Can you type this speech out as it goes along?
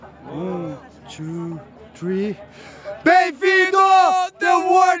2, 3. Benfica, the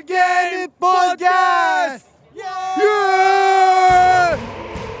World Game Podcast! Yeah!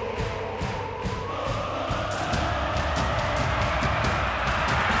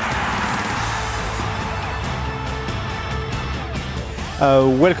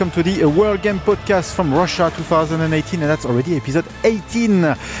 Welcome to the World Game Podcast from Russia 2018, and that's already episode 18.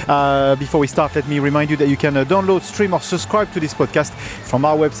 Before we start, let me remind you that you can download, stream, or subscribe to this podcast from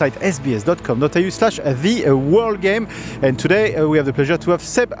our website sbs.com.au/the-world-game. And today we have the pleasure to have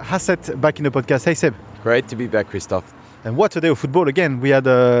Seb Hassett back in the podcast. Hey, Seb. Great to be back, Christophe. And what a day of football again. We had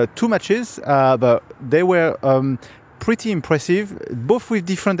 2 matches, but they were pretty impressive, both with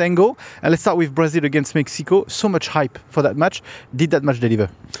different angle. And let's start with Brazil against Mexico. So much hype for that match. Did that match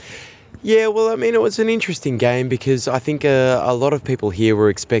deliver? Yeah, well, I mean, it was an interesting game because I think a lot of people here were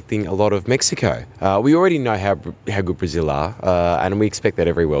expecting a lot of Mexico. We already know how good Brazil are, and we expect that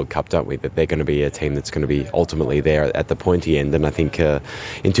every World Cup, don't we? That they're going to be a team that's going to be ultimately there at the pointy end. And I think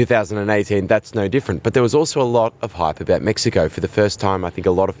in 2018, that's no different. But there was also a lot of hype about Mexico. For the first time, I think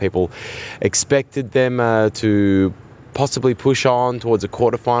a lot of people expected them to possibly push on towards a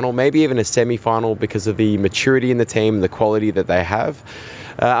quarterfinal, maybe even a semi-final because of the maturity in the team, the quality that they have.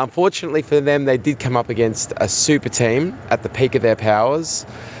 Unfortunately for them, they did come up against a super team at the peak of their powers,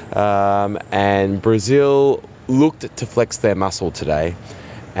 and Brazil looked to flex their muscle today.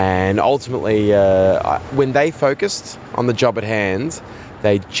 And ultimately, when they focused on the job at hand,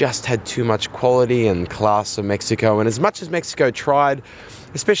 they just had too much quality and class of Mexico. And as much as Mexico tried,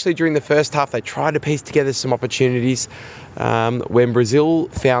 especially during the first half, they tried to piece together some opportunities. When Brazil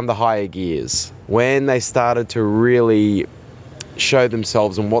found the higher gears, when they started to really show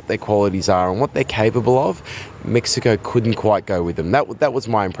themselves and what their qualities are and what they're capable of, Mexico couldn't quite go with them. That was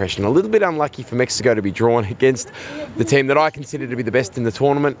my impression. A little bit unlucky for Mexico to be drawn against the team that I consider to be the best in the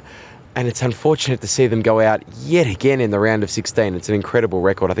tournament. And it's unfortunate to see them go out yet again in the round of 16. It's an incredible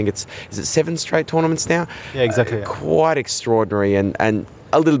record. I think is it 7 straight tournaments now? Yeah, exactly. Quite extraordinary and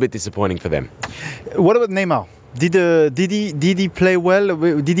a little bit disappointing for them. What about Neymar? Did he play well?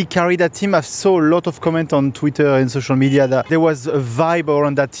 Did he carry that team? I saw a lot of comment on Twitter and social media that there was a vibe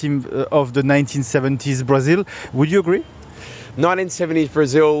around that team of the 1970s Brazil. Would you agree? 1970s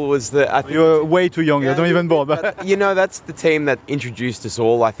Brazil was You're way too young. You don't even born. But you know, that's the team that introduced us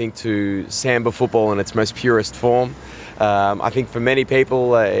all, I think, to samba football in its most purest form. I think for many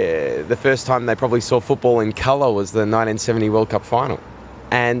people, the first time they probably saw football in colour was the 1970 World Cup final.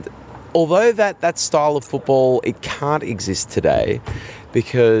 And although that style of football, it can't exist today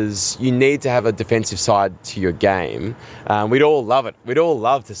because you need to have a defensive side to your game. We'd all love it. We'd all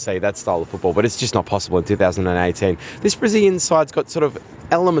love to see that style of football, but it's just not possible in 2018. This Brazilian side's got sort of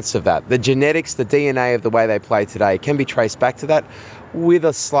elements of that. The genetics, the DNA of the way they play today can be traced back to that with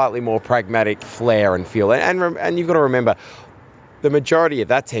a slightly more pragmatic flair and feel. And you've got to remember, the majority of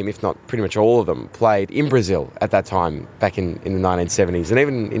that team, if not pretty much all of them, played in Brazil at that time, back in the 1970s and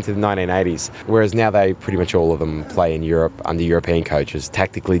even into the 1980s, whereas now they pretty much all of them play in Europe under European coaches,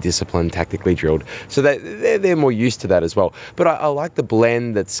 tactically disciplined, tactically drilled. So they're more used to that as well. But I like the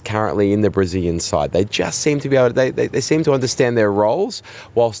blend that's currently in the Brazilian side. They just seem to be able to, they seem to understand their roles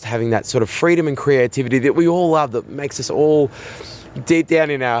whilst having that sort of freedom and creativity that we all love, that makes us all deep down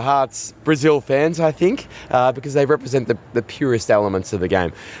in our hearts Brazil fans, I think, because they represent the purest elements of the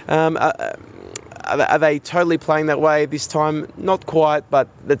game. Are they totally playing that way this time? Not quite, but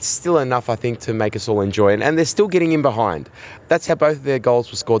that's still enough, I think, to make us all enjoy it. And they're still getting in behind. That's how both of their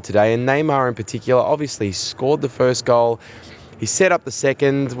goals were scored today. And Neymar in particular, obviously, he scored the first goal. He set up the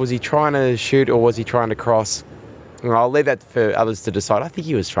second. Was he trying to shoot or was he trying to cross? I'll leave that for others to decide. I think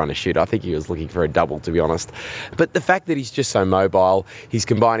he was trying to shoot. I think he was looking for a double, to be honest. But the fact that he's just so mobile, he's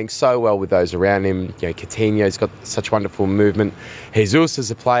combining so well with those around him. You know, Coutinho's got such wonderful movement. Jesus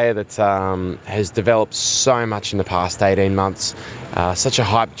is a player that has developed so much in the past 18 months. Such a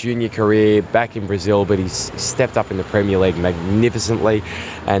hyped junior career back in Brazil, but he's stepped up in the Premier League magnificently.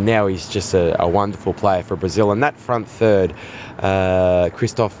 And now he's just a wonderful player for Brazil. And that front third,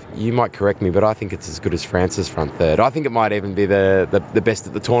 Christophe, you might correct me, but I think it's as good as France's front third. I think it might even be the best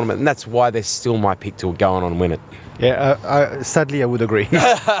at the tournament, and that's why they're still my pick to go on and win it. Yeah, sadly, I would agree.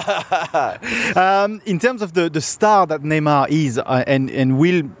 In terms of the star that Neymar is and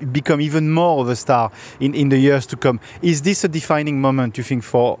will become even more of a star in the years to come, is this a defining moment, you think,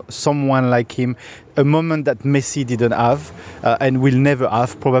 for someone like him? A moment that Messi didn't have and will never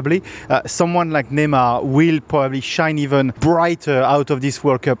have, probably. Someone like Neymar will probably shine even brighter out of this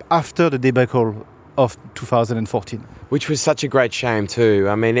World Cup after the debacle of 2014. which was such a great shame too.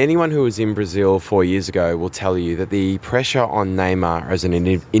 I mean, anyone who was in Brazil 4 years ago will tell you that the pressure on Neymar as an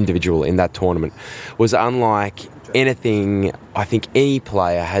individual in that tournament was unlike anything I think any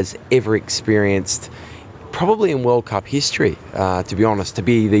player has ever experienced, probably in World Cup history, to be honest, to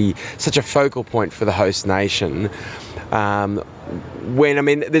be such a focal point for the host nation.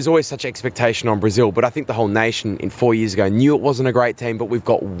 There's always such expectation on Brazil, but I think the whole nation 4 years ago knew it wasn't a great team, but we've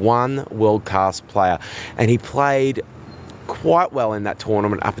got one world-class player, and he played quite well in that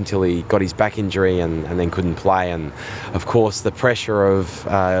tournament up until he got his back injury and then couldn't play. And of course, the pressure of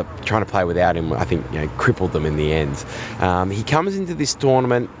trying to play without him, I think, crippled them in the end. He comes into this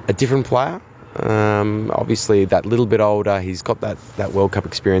tournament a different player. Obviously, that little bit older. He's got that World Cup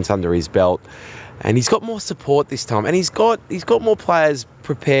experience under his belt. And he's got more support this time. And he's got more players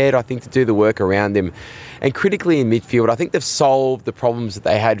prepared, I think, to do the work around him. And critically in midfield, I think they've solved the problems that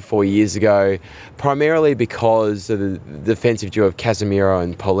they had 4 years ago, primarily because of the defensive duo of Casemiro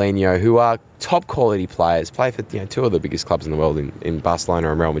and Paulinho, who are top quality players, play for two of the biggest clubs in the world in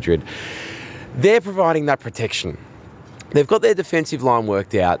Barcelona and Real Madrid. They're providing that protection. They've got their defensive line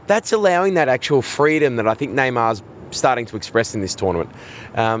worked out. That's allowing that actual freedom that I think Neymar's starting to express in this tournament.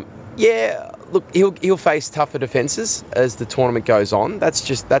 Look, he'll face tougher defences as the tournament goes on. That's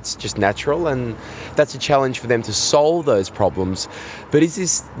just natural, and that's a challenge for them to solve those problems. But is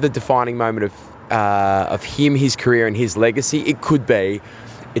this the defining moment of him, his career, and his legacy? It could be.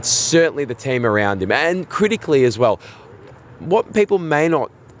 It's certainly the team around him, and critically as well. What people may not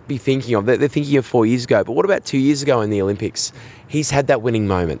be thinking of, they're thinking of 4 years ago, but what about 2 years ago in the Olympics? He's had that winning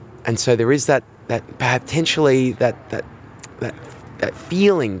moment, and so there is that potentially that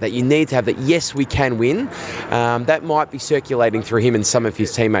feeling that you need to have, that yes, we can win. That might be circulating through him and some of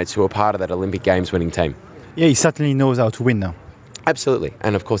his teammates who are part of that Olympic Games winning team. Yeah, he certainly knows how to win now. Absolutely,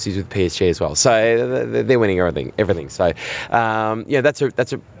 and of course he's with PSG as well, so they're winning everything. So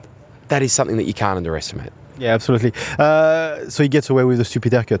that is something that you can't underestimate. Yeah, absolutely. So he gets away with a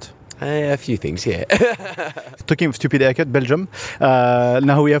stupid haircut. A few things, yeah. Talking of stupid haircut, Belgium.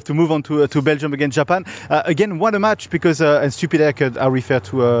 Now we have to move on to Belgium against Japan. Again, what a match, because and stupid haircut, I refer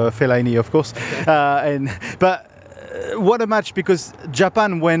to Fellaini, of course. But what a match, because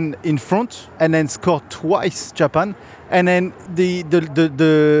Japan went in front and then scored twice, Japan. And then the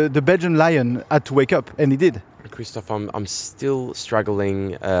Belgian Lion had to wake up, and he did. Christophe, I'm still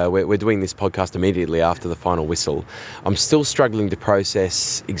struggling. We're doing this podcast immediately after the final whistle. I'm still struggling to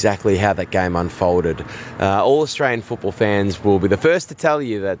process exactly how that game unfolded. All Australian football fans will be the first to tell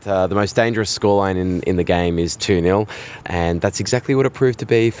you that the most dangerous scoreline in the game is 2-0, and that's exactly what it proved to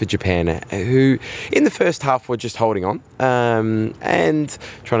be for Japan, who in the first half were just holding on and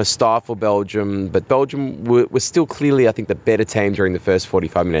trying to stifle Belgium, but Belgium were still clearly, I think, the better team during the first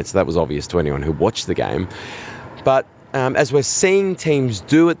 45 minutes. That was obvious to anyone who watched the game. But as we're seeing teams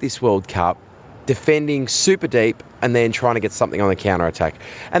do at this World Cup, defending super deep and then trying to get something on the counter-attack.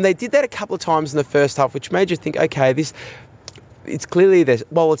 And they did that a couple of times in the first half, which made you think, okay, it's clearly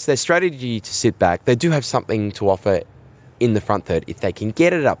it's their strategy to sit back. They do have something to offer in the front third if they can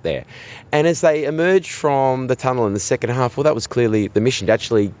get it up there. And as they emerged from the tunnel in the second half, well, that was clearly the mission, to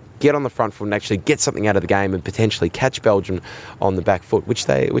actually get on the front foot and actually get something out of the game and potentially catch Belgium on the back foot, which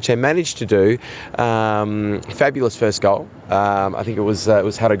they managed to do. Fabulous first goal. I think it was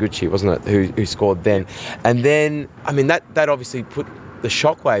Haraguchi, wasn't it, who scored then? And then, I mean, that obviously put the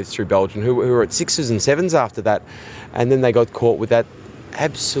shockwaves through Belgium, who were at 6s and 7s after that. And then they got caught with that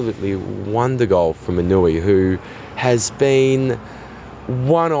absolutely wonder goal from Inui, who has been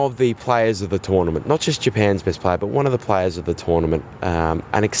one of the players of the tournament, not just Japan's best player, but one of the players of the tournament.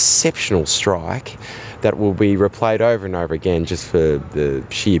 An exceptional strike that will be replayed over and over again just for the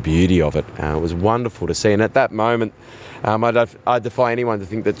sheer beauty of it. It was wonderful to see, and at that moment, I defy anyone to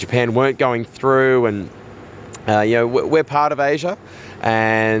think that Japan weren't going through. And we're part of Asia,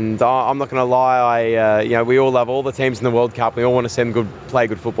 and I'm not going to lie. We all love all the teams in the World Cup. We all want to see them play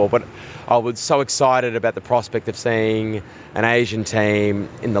good football, but I was so excited about the prospect of seeing an Asian team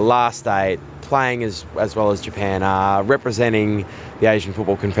in the last 8 playing as well as Japan are, representing the Asian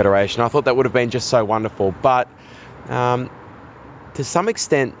Football Confederation. I thought that would have been just so wonderful. But to some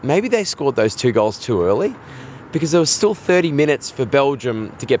extent, maybe they scored those 2 goals too early, because there was still 30 minutes for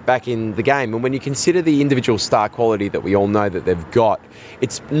Belgium to get back in the game. And when you consider the individual star quality that we all know that they've got,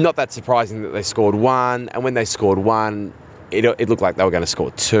 it's not that surprising that they scored 1. And when they scored 1, it looked like they were going to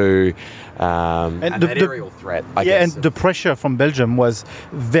score 2. And that aerial threat, I guess. And the pressure from Belgium was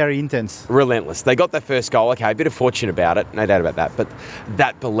very intense. Relentless. They got their first goal. Okay, a bit of fortune about it, no doubt about that. But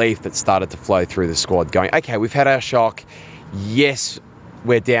that belief that started to flow through the squad, going, okay, we've had our shock. Yes,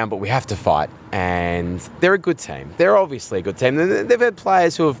 we're down, but we have to fight. and they're a good team. They're obviously a good team. They've had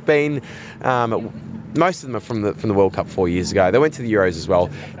players who have been, most of them are from the World Cup 4 years ago. They went to the Euros as well.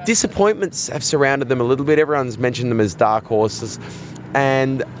 Disappointments have surrounded them a little bit. Everyone's mentioned them as dark horses.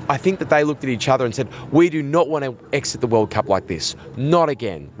 And I think that they looked at each other and said, we do not want to exit the World Cup like this. Not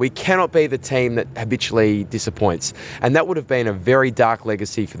again. We cannot be the team that habitually disappoints. And that would have been a very dark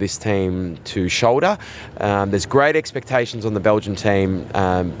legacy for this team to shoulder. There's great expectations on the Belgian team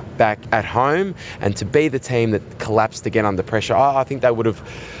back at home. And to be the team that collapsed again under pressure, I think they would have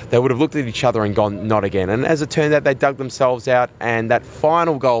looked at each other and gone, not again. And as it turned out, they dug themselves out. And that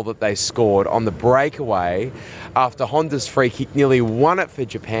final goal that they scored on the breakaway after Honda's free kick nearly won it for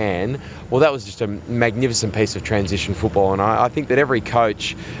Japan, well, that was just a magnificent piece of transition football. And I think that every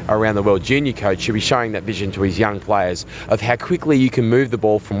coach around the world, junior coach, should be showing that vision to his young players of how quickly you can move the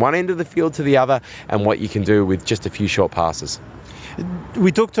ball from one end of the field to the other and what you can do with just a few short passes.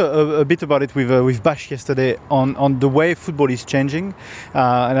 We talked a bit about it with Bash yesterday on the way football is changing,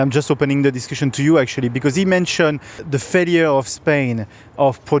 and I'm just opening the discussion to you actually, because he mentioned the failure of Spain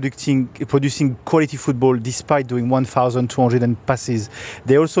of producing quality football despite doing 1,200 passes.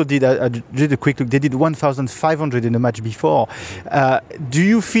 They also did a quick look. They did 1,500 in the match before. Do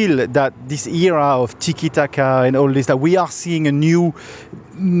you feel that this era of tiki-taka and all this, that we are seeing a new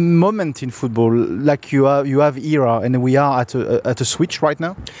moment in football, like you have era, and we are at a switch right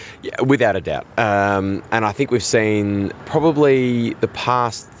now? Yeah, without a doubt. And I think we've seen probably the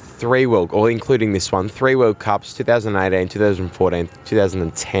past including this one, 3 World Cups, 2018, 2014,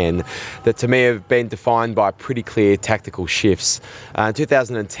 2010, that to me have been defined by pretty clear tactical shifts.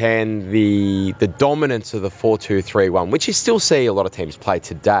 2010, the dominance of the 4-2-3-1, which you still see a lot of teams play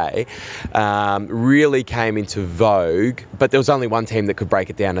today, really came into vogue, but there was only one team that could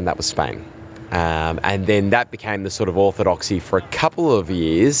break it down, and that was Spain. And then that became the sort of orthodoxy for a couple of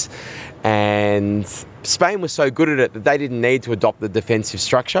years, and Spain was so good at it that they didn't need to adopt the defensive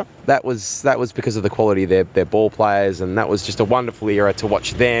structure. That was because of the quality of their ball players, and that was just a wonderful era to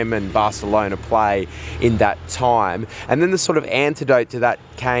watch them and Barcelona play in that time. And then the sort of antidote to that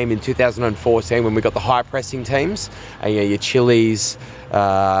came in 2014 when we got the high pressing teams. Your Chilis they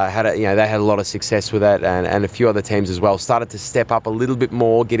had a lot of success with that, and a few other teams as well started to step up a little bit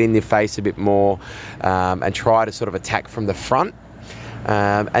more, get in their face a bit more, and try to sort of attack from the front.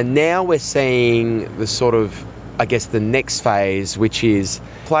 And now we're seeing the sort of, I guess, the next phase, which is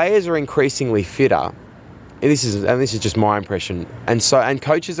players are increasingly fitter. And this is just my impression. And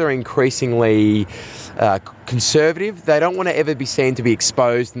coaches are increasingly conservative. They don't want to ever be seen to be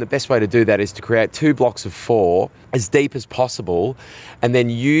exposed, and the best way to do that is to create 2 blocks of 4 as deep as possible, and then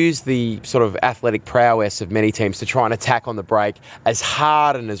use the sort of athletic prowess of many teams to try and attack on the break as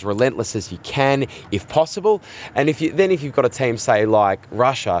hard and as relentless as you can, if possible. And if you've got a team, say like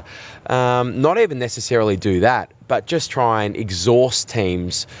Russia, not even necessarily do that, but just try and exhaust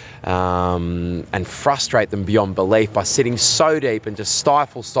teams and frustrate them beyond belief by sitting so deep and just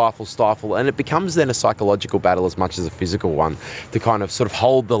stifle, and it becomes then a psychological battle as much as a physical one to kind of sort of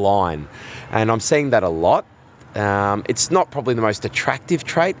hold the line. And I'm seeing that a lot. It's not probably the most attractive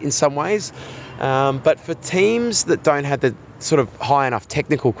trait in some ways, but for teams that don't have the sort of high enough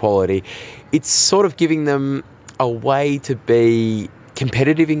technical quality, it's sort of giving them a way to be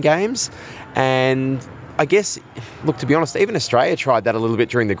competitive in games. And I guess, look, to be honest, even Australia tried that a little bit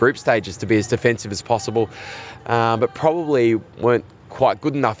during the group stages to be as defensive as possible, but probably weren't quite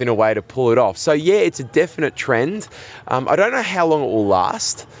good enough in a way to pull it off. So yeah, it's a definite trend. I don't know how long it will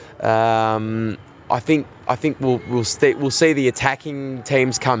last. I think we'll see the attacking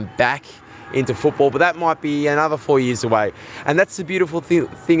teams come back into football, but that might be another 4 years away. And that's the beautiful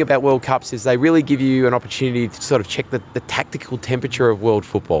thing about World Cups, is they really give you an opportunity to sort of check the tactical temperature of world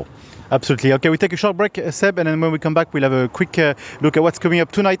football. Absolutely. Okay, we take a short break, Seb, and then when we come back, we'll have a quick look at what's coming up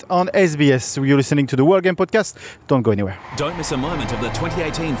tonight on SBS. You're listening to the World Game Podcast. Don't go anywhere. Don't miss a moment of the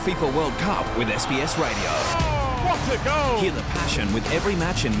 2018 FIFA World Cup with SBS Radio. What a goal! Hear the passion with every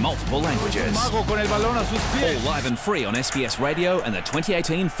match in multiple languages. Mago con el balón a sus pies. All live and free on SBS Radio and the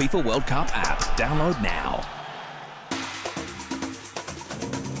 2018 FIFA World Cup app. Download now.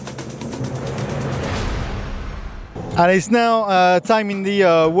 And it's now time in the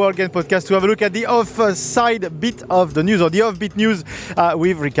World Game Podcast to have a look at the offside bit of the news, or the offbeat news,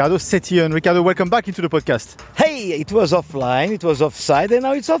 with Ricardo Setien. Ricardo, welcome back into the podcast. Hey, it was offline, it was offside, and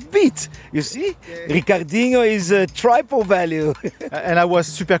now it's offbeat. You see? Yeah. Ricardinho is a triple value. And I was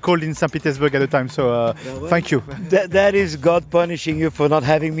super cold in St. Petersburg at the time, so thank you. That is God punishing you for not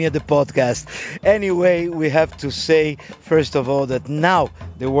having me at the podcast. Anyway, we have to say, first of all, that now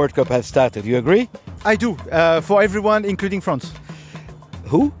the World Cup has started. You agree? I do, for everyone, including France.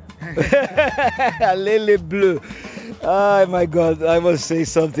 Who? Allez bleu. Oh my God, I must say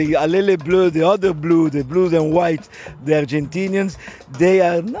something. Allez bleu, the other blue, the blues and white, the Argentinians, they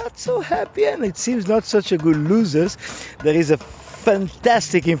are not so happy and it seems not such a good losers. There is a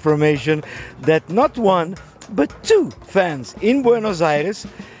fantastic information that not one, but two fans in Buenos Aires,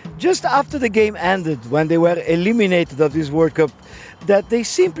 just after the game ended, when they were eliminated of this World Cup, that they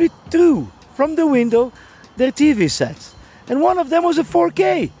simply threw from the window their TV sets. And one of them was a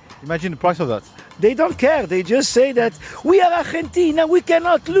 4K. Imagine the price of that. They don't care. They just say that we are Argentina, we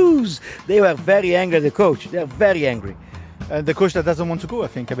cannot lose. They were very angry at the coach. They are very angry. And the coach that doesn't want to go, I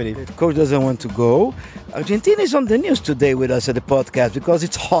believe. The coach doesn't want to go. Argentina is on the news today with us at the podcast because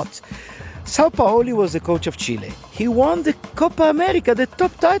it's hot. Sao Paulo was the coach of Chile. He won the Copa America, the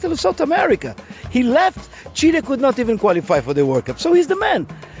top title of South America. He left. Chile could not even qualify for the World Cup. So he's the man.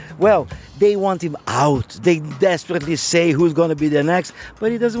 Well, they want him out. They desperately say who's going to be the next,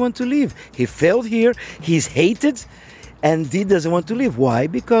 but he doesn't want to leave. He failed here. He's hated. And he doesn't want to leave. Why?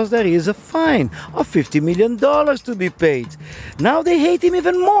 Because there is a fine of $50 million to be paid. Now they hate him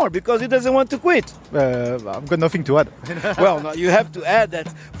even more because he doesn't want to quit. I've got nothing to add. Well, now you have to add that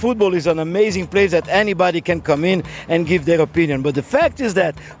football is an amazing place that anybody can come in and give their opinion. But the fact is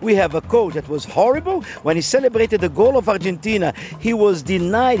that we have a coach that was horrible. When he celebrated the goal of Argentina, he was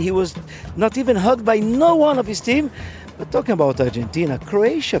denied. He was not even hugged by no one of his team. But talking about Argentina,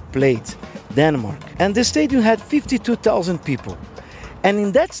 Croatia played Denmark, and the stadium had 52,000 people. And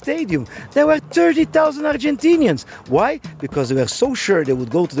in that stadium, there were 30,000 Argentinians. Why? Because they were so sure they would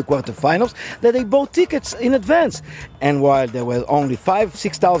go to the quarterfinals that they bought tickets in advance. And while there were only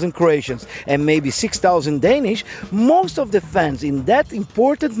 6,000 Croatians and maybe 6,000 Danish, most of the fans in that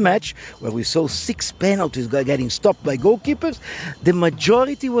important match, where we saw 6 penalties getting stopped by goalkeepers, the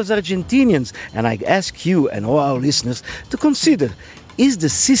majority was Argentinians. And I ask you and all our listeners to consider, is the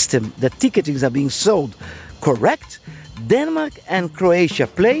system that ticketings are being sold correct? Denmark and Croatia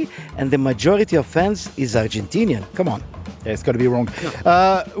play, and the majority of fans is Argentinian. Come on. Yeah, it's got to be wrong.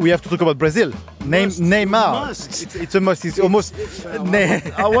 We have to talk about Brazil. Neymar. It's a must. It's almost.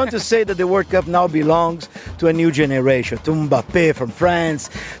 I want to say that the World Cup now belongs to a new generation, to Mbappé from France,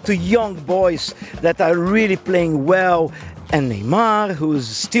 to young boys that are really playing well. And Neymar, who's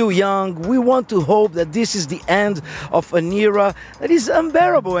still young. We want to hope that this is the end of an era that is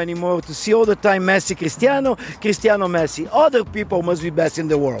unbearable anymore to see all the time Messi, Cristiano, Messi. Other people must be best in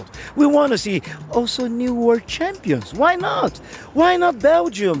the world. We want to see also new world champions. Why not? Why not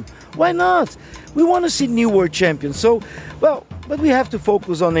Belgium? Why not? We want to see new world champions. So, well, but we have to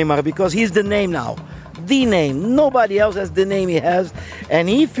focus on Neymar because he's the name now. The name. Nobody else has the name he has, and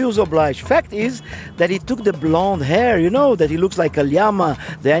he feels obliged. Fact is that he took the blonde hair, you know, that he looks like a llama,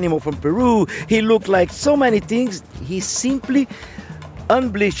 the animal from Peru. He looked like so many things. He simply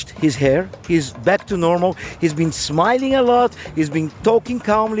unbleached his hair. He's back to normal. He's been smiling a lot. He's been talking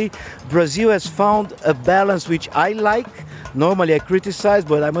calmly. Brazil has found a balance which I like. Normally I criticize,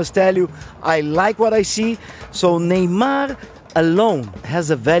 but I must tell you, I like what I see. So Neymar alone has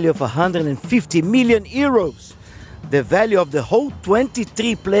a value of 150 million euros. The value of the whole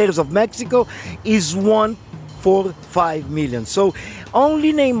 23 players of Mexico is 145 million. So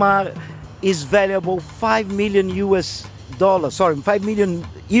only Neymar is valuable 5 million euros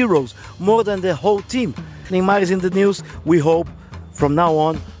more than the whole team. Neymar is in the news. We hope from now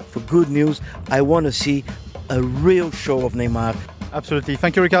on for good news. I want to see a real show of Neymar. Absolutely.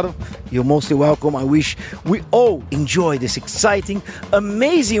 Thank you, Ricardo. You're mostly welcome. I wish we all enjoy this exciting,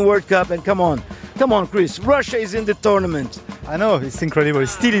 amazing World Cup. And come on, Chris. Russia is in the tournament. I know, it's incredible.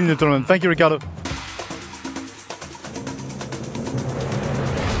 It's still in the tournament. Thank you, Ricardo.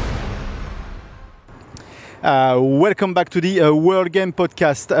 Welcome back to the World Game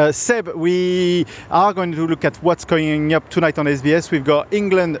Podcast. Seb, we are going to look at what's coming up tonight on SBS. We've got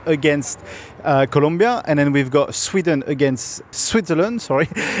England against Colombia, and then we've got Sweden against Switzerland.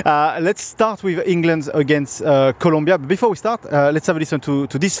 Let's start with England against Colombia. But before we start, let's have a listen to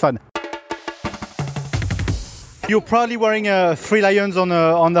this fan. You're proudly wearing 3 lions on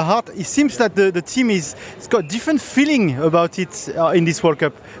the heart. It seems that the team it's got a different feeling about it in this World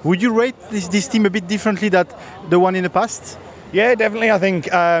Cup. Would you rate this team a bit differently than the one in the past? Yeah, definitely. I think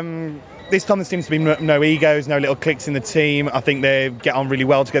this time there seems to be no egos, no little cliques in the team. I think they get on really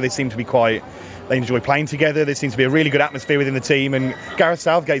well together. They seem to be they enjoy playing together. There seems to be a really good atmosphere within the team, and Gareth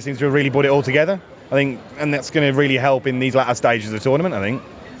Southgate seems to have really put it all together. I think, and that's going to really help in these latter stages of the tournament, I think.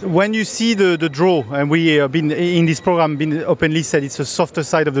 When you see the draw, and we have been in this program been openly said it's a softer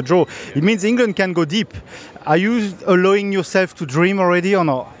side of the draw, it means England can go deep. Are you allowing yourself to dream already or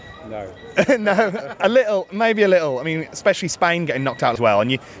not? No, a little, maybe a little. I mean, especially Spain getting knocked out as well,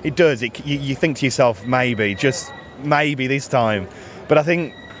 and you think to yourself, just maybe this time. But I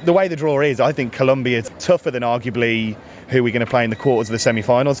think the way the draw is, I think Colombia's tougher than arguably who we're going to play in the quarters of the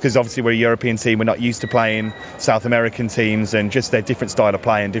semi-finals, because obviously we're a European team, we're not used to playing South American teams, and just their different style of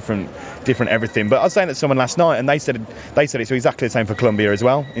play and different everything. But I was saying to someone last night, and they said it's exactly the same for Colombia as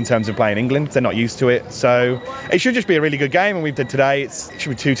well in terms of playing England. They're not used to it, so it should just be a really good game. And we've did today. It should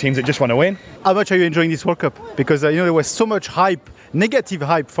be two teams that just want to win. How much are you enjoying this World Cup? Because there was so much hype, negative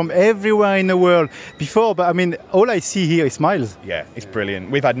hype from everywhere in the world before, but I mean, all I see here is smiles. Yeah, it's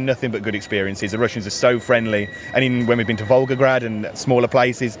brilliant. We've had nothing but good experiences. The Russians are so friendly, and when we've been to Volgograd and smaller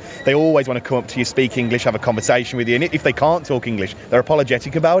places, they always want to come up to you, speak English, have a conversation with you, and if they can't talk English, they're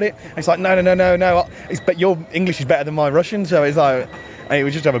apologetic about it. And it's like, no, but your English is better than my Russian, so it's like, we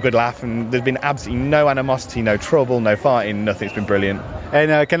just have a good laugh, and there's been absolutely no animosity, no trouble, no fighting, nothing. It's been brilliant.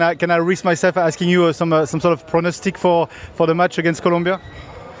 And can I risk myself asking you some sort of pronostic for the match against Colombia?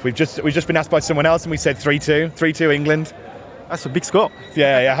 We've just been asked by someone else, and we said 3-2 England. That's a big score.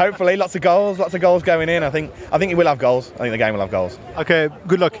 Yeah. Hopefully, lots of goals going in. I think it will have goals. I think the game will have goals. Okay,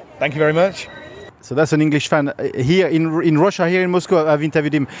 good luck. Thank you very much. So that's an English fan here in Russia, here in Moscow. I've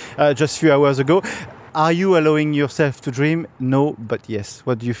interviewed him just a few hours ago. Are you allowing yourself to dream? No, but yes.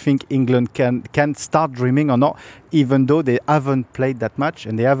 What do you think England can start dreaming or not, even though they haven't played that much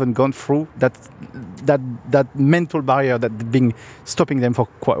and they haven't gone through that mental barrier that's been stopping them for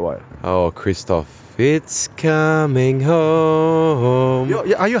quite a while? Oh, Christoph, it's coming home.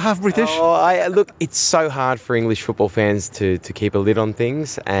 Are you half British? Oh, look, it's so hard for English football fans to keep a lid on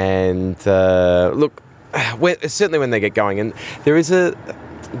things. And look, certainly when they get going. And there is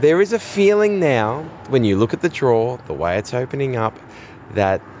a feeling now, when you look at the draw, the way it's opening up,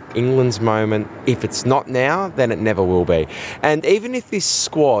 that England's moment, if it's not now, then it never will be. And even if this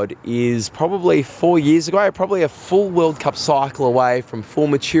squad is probably 4 years ago, probably a full World Cup cycle away from full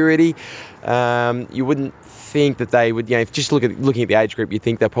maturity, you wouldn't think that they would, if just looking at the age group, you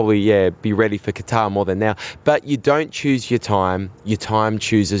think they'll probably be ready for Qatar more than now. But you don't choose your time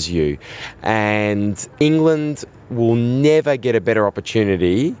chooses you. And England will never get a better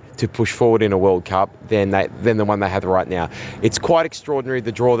opportunity to push forward in a World Cup than the one they have right now. It's quite extraordinary,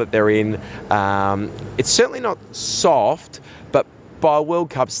 the draw that they're in. It's certainly not soft, but by World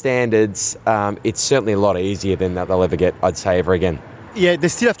Cup standards, it's certainly a lot easier than that they'll ever get, I'd say, ever again. Yeah, they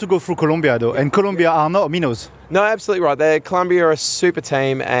still have to go through Colombia, though, and Colombia are not minnows. No, absolutely right. Colombia are a super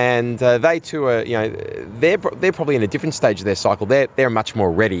team, and they too are. They're probably in a different stage of their cycle. They're much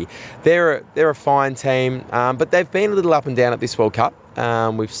more ready. They're a fine team, but they've been a little up and down at this World Cup.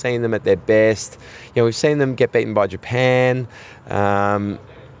 We've seen them at their best. We've seen them get beaten by Japan.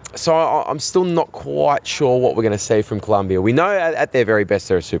 So I'm still not quite sure what we're going to see from Colombia. We know at their very best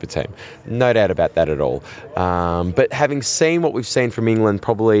they're a super team. No doubt about that at all. But having seen what we've seen from England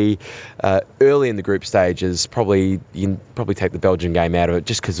probably early in the group stages, you can probably take the Belgian game out of it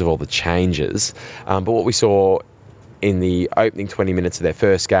just because of all the changes. But what we saw in the opening 20 minutes of their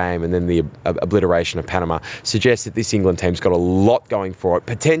first game and then the obliteration of Panama suggests that this England team's got a lot going for it.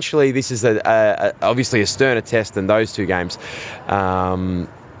 Potentially this is obviously a sterner test than those two games.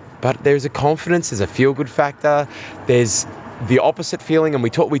 But there's a confidence, there's a feel-good factor, there's the opposite feeling, and we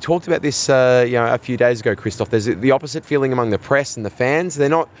talked about this a few days ago, Christoph. There's the opposite feeling among the press and the fans. They're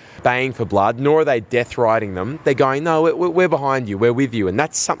not baying for blood, nor are they death riding them. They're going, no, we're behind you, we're with you. And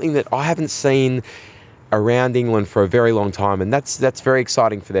that's something that I haven't seen around England for a very long time, and that's very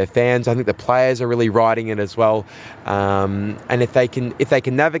exciting for their fans. I think the players are really riding it as well. And if they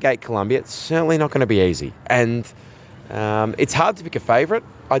can navigate Colombia, it's certainly not going to be easy. And it's hard to pick a favourite.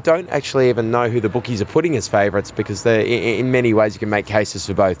 I don't actually even know who the bookies are putting as favourites, because in many ways you can make cases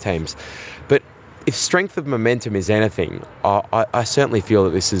for both teams. But if strength of momentum is anything, I certainly feel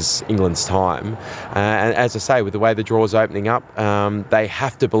that this is England's time. And as I say, with the way the draw is opening up, they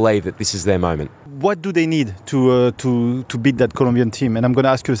have to believe that this is their moment. What do they need to beat that Colombian team? And I'm going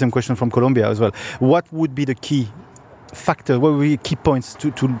to ask you the same question from Colombia as well. What would be the key factor, what would be key points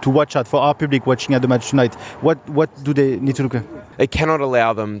to watch out for our public watching at the match tonight? What do they need to look at? They cannot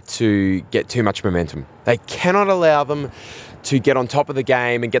allow them to get too much momentum. They cannot allow them to get on top of the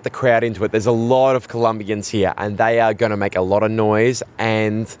game and get the crowd into it. There's a lot of Colombians here, and they are going to make a lot of noise.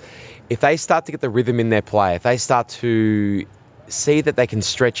 And if they start to get the rhythm in their play, if they start to see that they can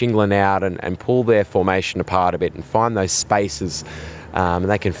stretch England out and pull their formation apart a bit and find those spaces, and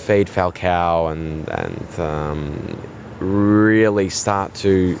they can feed Falcao and really start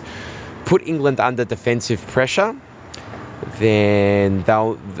to put England under defensive pressure, then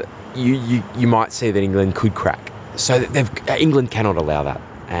you might see that England could crack. So England cannot allow that.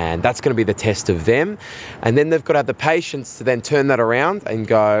 And that's going to be the test of them. And then they've got to have the patience to then turn that around and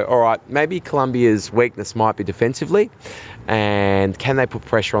go, all right, maybe Colombia's weakness might be defensively. And can they put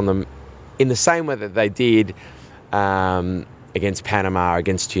pressure on them in the same way that they did against Panama,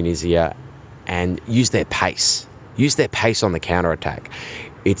 against Tunisia, and use their pace? Use their pace on the counter-attack.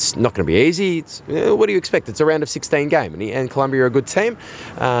 It's not going to be easy. What do you expect? It's a round of 16 game, and Colombia are a good team.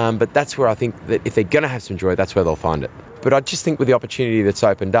 But that's where I think that if they're going to have some joy, that's where they'll find it. But I just think with the opportunity that's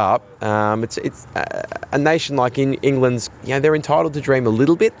opened up, it's a nation like England's, they're entitled to dream a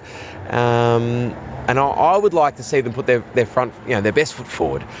little bit. And I would like to see them put their front, their best foot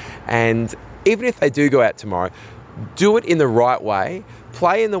forward. And even if they do go out tomorrow, do it in the right way.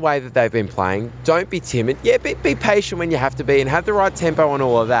 Play in the way that they've been playing. Don't be timid. Yeah, be patient when you have to be and have the right tempo and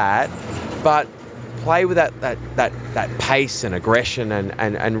all of that. But play with that pace and aggression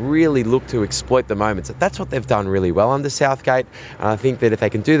and really look to exploit the moments. That's what they've done really well under Southgate. And I think that if they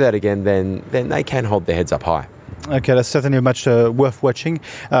can do that again, then they can hold their heads up high. Okay, that's certainly a match worth watching,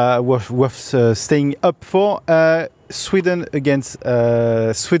 worth staying up for. Sweden against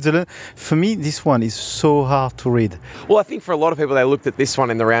Switzerland. For me, this one is so hard to read. Well, I think for a lot of people, they looked at this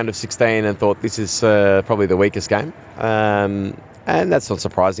one in the round of 16 and thought this is probably the weakest game. And that's not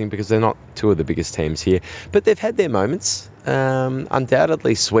surprising because they're not two of the biggest teams here. But they've had their moments.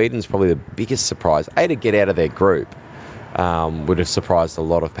 Undoubtedly, Sweden's probably the biggest surprise. To get out of their group would have surprised a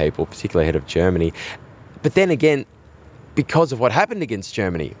lot of people, particularly ahead of Germany. But then again, because of what happened against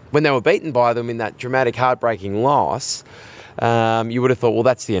Germany, when they were beaten by them in that dramatic, heartbreaking loss, you would have thought, well,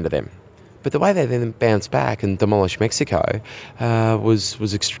 that's the end of them. But the way they then bounced back and demolished Mexico was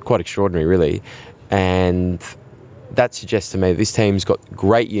quite extraordinary, really. And that suggests to me this team's got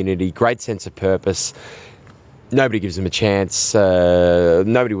great unity, great sense of purpose. Nobody gives them a chance.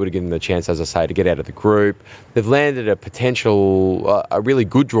 Nobody would have given them a chance, as I say, to get out of the group. They've landed a potential, a really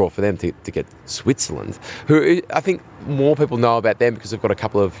good draw for them to get Switzerland, who I think more people know about them because they've got a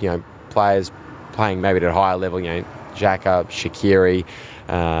couple of players playing maybe at a higher level. Xhaka, Shaqiri,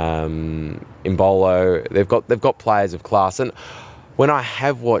 Embolo. They've got players of class. And when I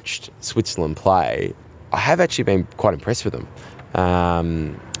have watched Switzerland play, I have actually been quite impressed with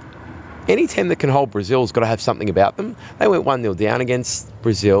them. Any team that can hold Brazil's got to have something about them. They went 1-0 down against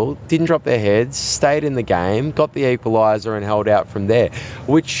Brazil, didn't drop their heads, stayed in the game, got the equaliser and held out from there,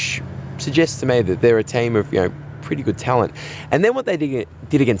 which suggests to me that they're a team of pretty good talent. And then what they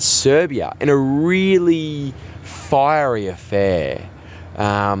did against Serbia in a really fiery affair.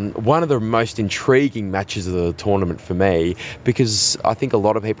 One of the most intriguing matches of the tournament for me, because I think a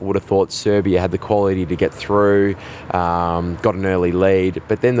lot of people would have thought Serbia had the quality to get through, got an early lead,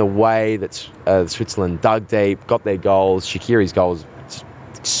 but then the way that Switzerland dug deep, got their goals, Shaqiri's goals,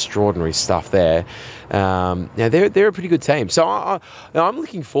 extraordinary stuff there. They're a pretty good team. So I'm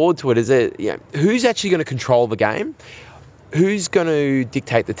looking forward to it. Who's actually going to control the game? Who's going to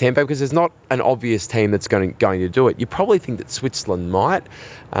dictate the tempo? Because there's not an obvious team that's going to do it. You probably think that Switzerland might,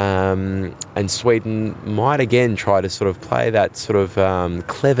 and Sweden might again try to sort of play that sort of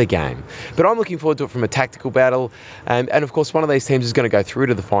clever game. But I'm looking forward to it from a tactical battle. And of course, one of these teams is going to go through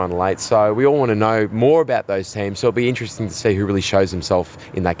to the final eight. So we all want to know more about those teams. So it'll be interesting to see who really shows himself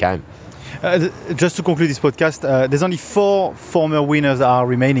in that game. Just to conclude this podcast, there's only 4 former winners that are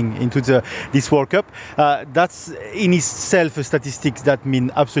remaining into this World Cup. That's in itself a statistic that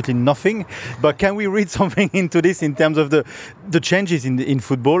means absolutely nothing. But can we read something into this in terms of the changes in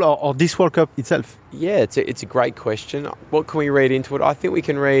football or this World Cup itself? Yeah, it's a great question. What can we read into it? I think we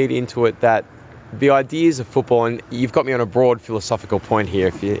can read into it that the ideas of football, and you've got me on a broad philosophical point here.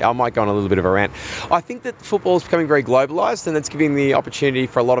 I might go on a little bit of a rant. I think that football is becoming very globalised, and it's giving the opportunity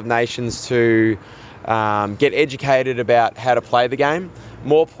for a lot of nations to get educated about how to play the game.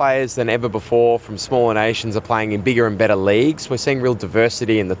 More players than ever before from smaller nations are playing in bigger and better leagues. We're seeing real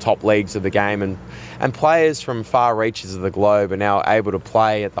diversity in the top leagues of the game, and players from far reaches of the globe are now able to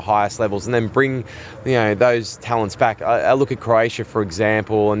play at the highest levels and then bring those talents back. I look at Croatia, for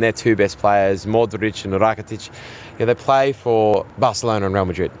example, and their 2 best players, Modric and Rakitic. They play for Barcelona and Real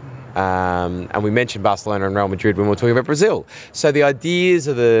Madrid. And we mentioned Barcelona and Real Madrid when we were talking about Brazil. So the ideas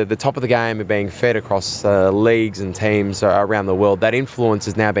of the top of the game are being fed across leagues and teams around the world. That influence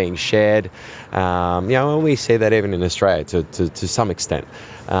is now being shared. And we see that even in Australia to some extent.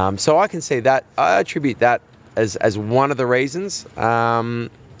 So I can see that. I attribute that as one of the reasons.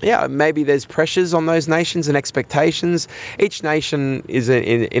 Maybe there's pressures on those nations and expectations. Each nation is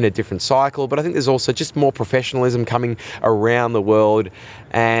in a different cycle, but I think there's also just more professionalism coming around the world.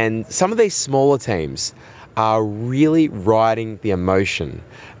 And some of these smaller teams are really riding the emotion,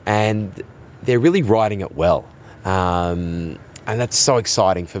 and they're really riding it well. And that's so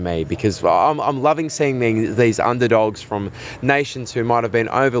exciting for me because I'm loving seeing these underdogs from nations who might have been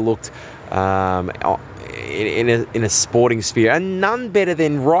overlooked in a sporting sphere, and none better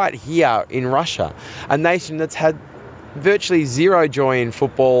than right here in Russia, a nation that's had virtually zero joy in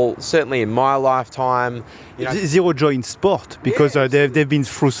football, certainly in my lifetime. Zero joy in sport because they've been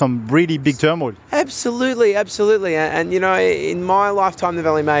through some really big turmoil. Absolutely. And in my lifetime, they've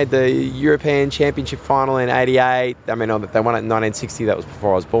only made the European Championship final in '88. I mean, they won it in 1960. That was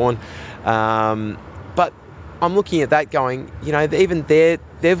before I was born. But I'm looking at that going, even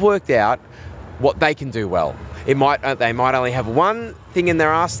they've worked out what they can do well. They might only have one thing in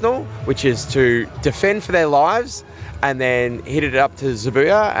their arsenal, which is to defend for their lives and then hit it up to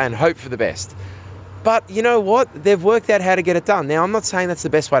Zabuya and hope for the best. But you know what? They've worked out how to get it done. Now, I'm not saying that's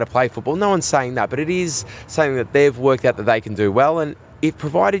the best way to play football. No one's saying that. But it is something that they've worked out that they can do well. And if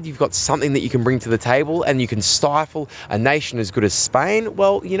provided you've got something that you can bring to the table and you can stifle a nation as good as Spain,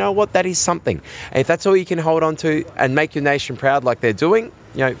 well, you know what? That is something. And if that's all you can hold on to and make your nation proud like they're doing,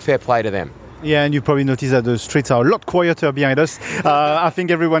 fair play to them. Yeah, and you probably noticed that the streets are a lot quieter behind us. I think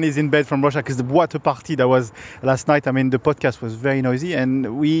everyone is in bed from Russia because what a party that was last night. I mean, the podcast was very noisy and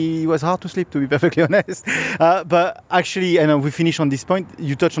it was hard to sleep, to be perfectly honest. But actually, and we finish on this point,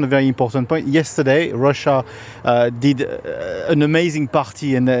 you touched on a very important point. Yesterday, Russia did an amazing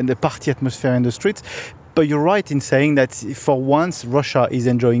party and the party atmosphere in the streets. But you're right in saying that for once Russia is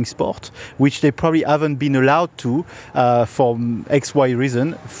enjoying sport, which they probably haven't been allowed to for XY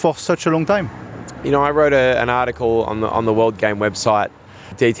reason for such a long time. I wrote an article on the World Game website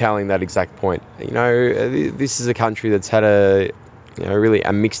detailing that exact point. This is a country that's had really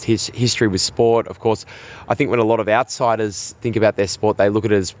a mixed history with sport. Of course, I think when a lot of outsiders think about their sport, they look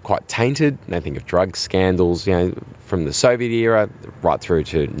at it as quite tainted. They think of drug scandals, from the Soviet era right through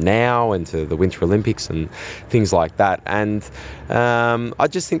to now and to the Winter Olympics and things like that. And I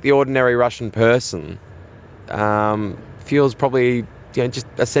just think the ordinary Russian person feels probably just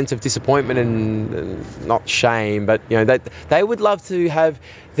a sense of disappointment and not shame, but they would love to have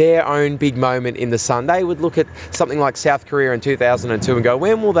their own big moment in the sun. They would look at something like South Korea in 2002 and go,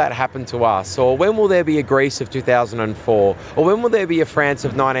 when will that happen to us? Or when will there be a Greece of 2004? Or when will there be a France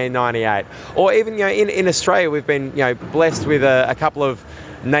of 1998? Or even in Australia, we've been blessed with a couple of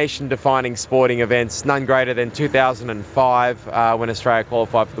nation-defining sporting events, none greater than 2005 when Australia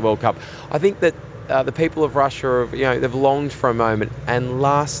qualified for the World Cup. I think that the people of Russia, they've longed for a moment, and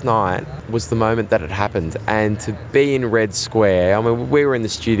last night was the moment that it happened. And to be in Red Square, I mean, we were in the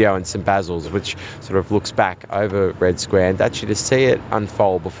studio in St Basil's, which sort of looks back over Red Square, and actually to see it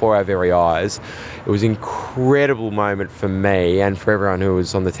unfold before our very eyes, it was an incredible moment for me and for everyone who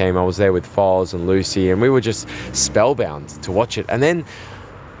was on the team. I was there with Foz and Lucy, and we were just spellbound to watch it. And then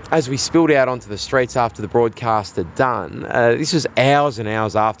as we spilled out onto the streets after the broadcast had done, this was hours and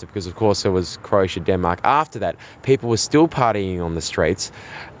hours after, because of course there was Croatia-Denmark. After that, people were still partying on the streets,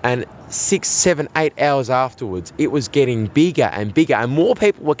 and 6, 7, 8 hours afterwards, it was getting bigger and bigger, and more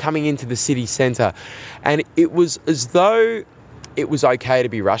people were coming into the city centre. And it was as though it was okay to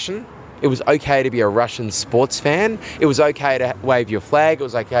be Russian. It was okay to be a Russian sports fan. It was okay to wave your flag. It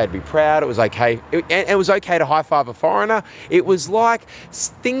was okay to be proud. It was okay. It was okay to high-five a foreigner. It was like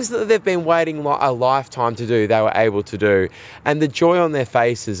things that they've been waiting a lifetime to do, they were able to do. And the joy on their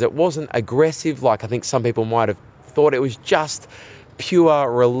faces, it wasn't aggressive like I think some people might have thought. It was just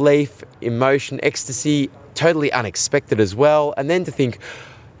pure relief, emotion, ecstasy, totally unexpected as well. And then to think,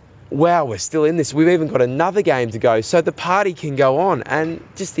 wow, we're still in this. We've even got another game to go, so the party can go on. And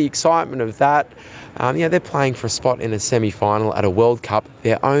just the excitement of that. They're playing for a spot in a semi-final at a World Cup,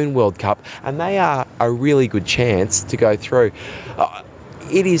 their own World Cup, and they are a really good chance to go through.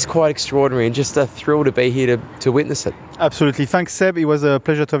 It is quite extraordinary and just a thrill to be here to witness it. Absolutely. Thanks, Seb. It was a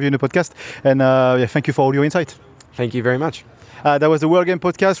pleasure to have you in the podcast. And thank you for all your insight. Thank you very much. That was the World Game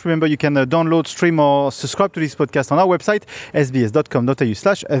Podcast. Remember, you can download, stream or subscribe to this podcast on our website,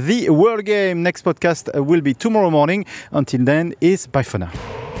 sbs.com.au/The World Game. Next podcast will be tomorrow morning. Until then, bye for now.